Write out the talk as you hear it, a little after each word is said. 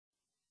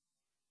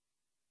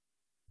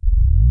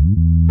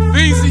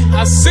Beezy,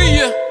 I see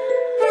ya.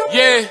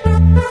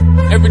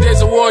 Yeah, every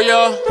day's a war,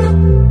 y'all.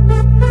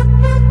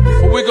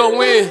 But we gon'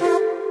 win,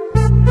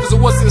 cause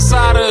of what's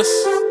inside us.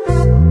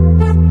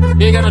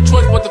 You ain't got no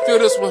choice but to feel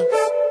this one.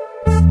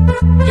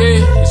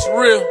 Yeah, it's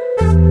real.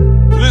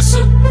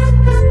 Listen.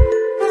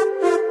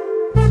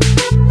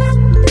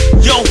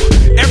 Yo,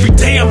 every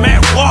day I'm at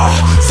war,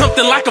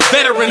 something like a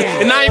veteran.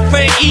 And I ain't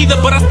playing either,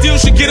 but I still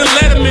should get a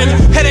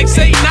Letterman. Headaches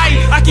ain't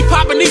night, I keep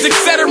popping these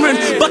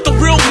Excedrin. But the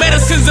real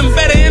medicine's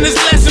embedded in this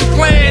lesson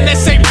plan. They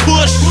say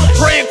push,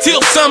 pray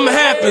until something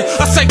happens.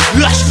 I say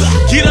gush,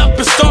 get up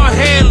and start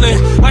handling.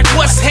 Like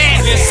what's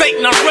happening?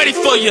 Satan, I'm ready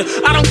for you.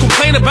 I don't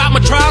complain about my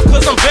trials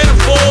cause I'm better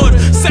for it.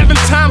 7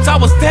 times I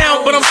was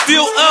down, but I'm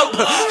still up.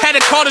 Had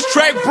to call this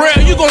track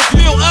Braille, you gon'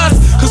 feel us.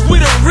 Cause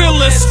we the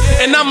realists,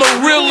 and I'm a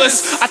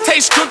realist. I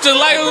take scripture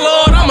like,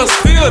 Lord, I'ma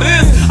steal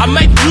this. I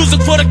make music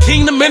for the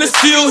kingdom and it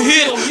still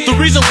hit. The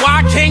reason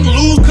why I can't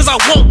lose, cause I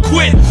won't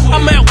quit.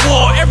 I'm at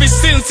war, every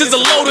sentence is a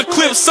loaded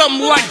clip.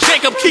 Something like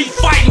Jacob, keep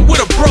fighting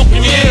with a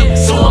broken hip.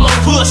 So I'ma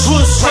push,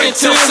 pray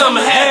until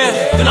something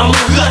happens. Then I'ma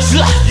gush,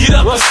 get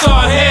up and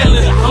start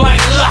handling. I'm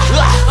like,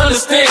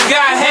 understand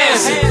God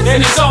has it. And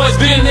it's always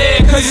been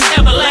there, cause it's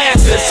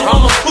everlasting. So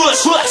I'ma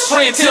push,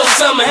 pray until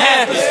something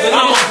happens. Then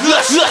I'ma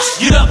gush,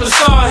 get up and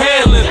start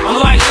handling. I'm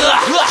like,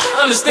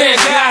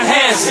 understand God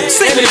has it.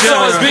 And it's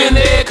always been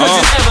there, cause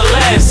it's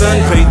everlasting. His son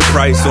paid the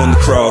price on the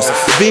cross.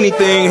 If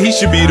anything, he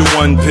should be the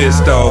one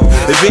pissed off.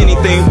 If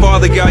anything,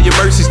 Father God, your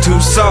mercy's too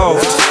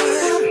soft.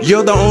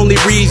 You're the only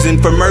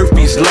reason for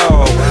Murphy's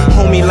Law.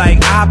 Homie, like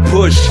I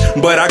push,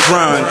 but I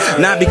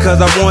grind. Not because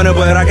I wanna,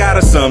 but I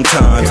gotta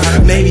sometimes.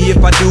 Maybe if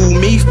I do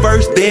me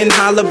first, then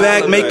holler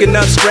back. Make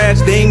enough scratch,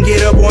 then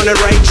get up on the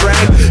right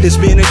track. It's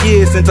been a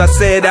year since I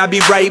said I'd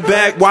be right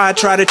back. Why I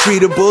try to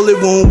treat a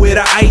bullet wound with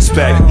an ice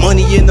pack?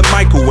 Money in the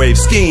microwave,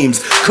 schemes,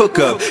 cook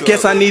up.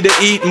 Guess I need to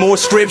eat more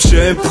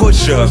scripture and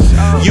push up.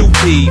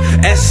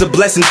 U.P.S. a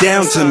blessing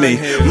down to me.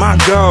 My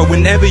God,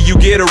 whenever you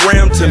get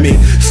around to me.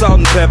 Salt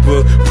and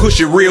pepper, push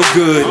it real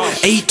good.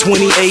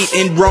 828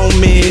 in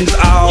Romans,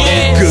 all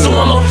good. So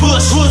I'ma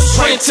push,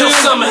 pray until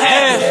something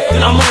happens.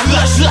 Then I'ma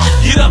gush,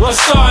 get up and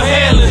start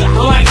handling.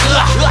 I'm like,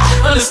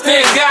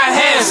 understand God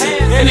has it.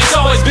 And it's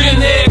always been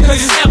there,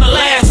 cause it's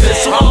everlasting.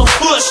 So I'ma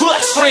push,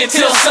 pray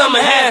until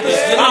something happens.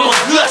 Then I'ma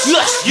gush,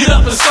 get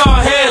up and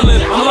start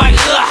handling. I'm like,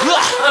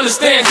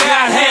 understand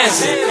God has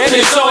it. And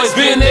it's always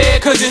been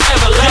there, cause it's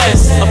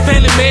everlasting. A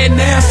family man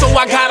now, so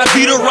I gotta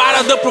be the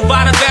rider, the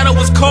provider that I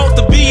was called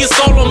to be. It's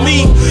all on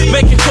me,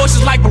 making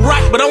choices like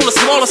Barack, but on a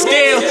smaller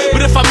scale.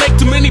 But if I make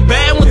too many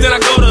bad ones, then I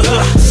go to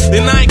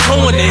then I ain't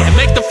going there.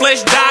 Make the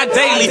flesh die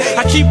daily.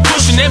 I keep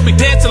pushing every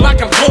day till like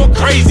I'm going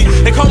crazy.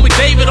 They call me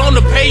David on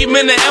the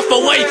pavement, the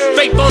F.O.A.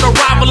 Faith on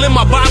arrival in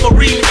my Bible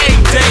reading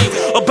 8 day.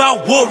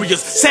 About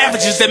warriors,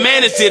 savages that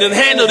managed it and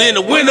handled it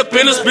and went up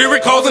in the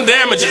spirit causing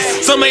damages.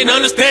 Some ain't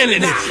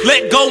understanding it.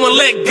 Let go and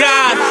let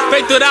God.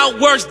 Faith without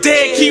works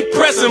dead, keep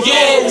pressing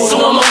forward. So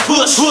I'ma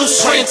push,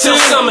 pray until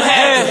something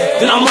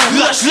happens. Then I'ma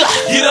gush,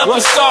 get up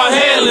and start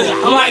handling.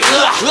 I'm like,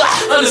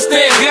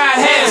 understand God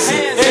has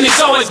it. And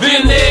it's always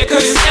been there,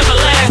 cause it's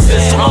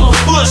everlasting. So I'ma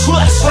push,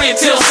 pray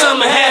until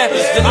something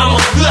happens. Then I'ma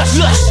gush,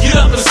 get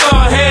up and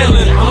start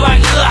handling. I'm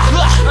like,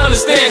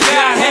 understand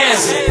God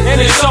has it.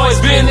 And it's always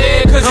been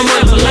there, cause it's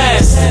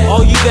everlasting.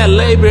 All you that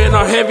labor and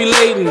are heavy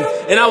laden,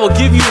 and I will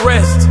give you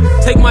rest.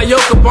 Take my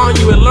yoke upon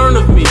you and learn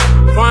of me.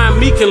 For I am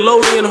meek and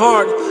lowly in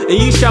heart, and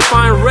ye shall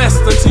find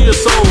rest unto your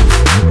souls.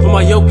 For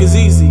my yoke is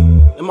easy,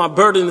 and my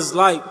burden is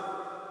light.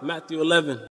 Matthew 11.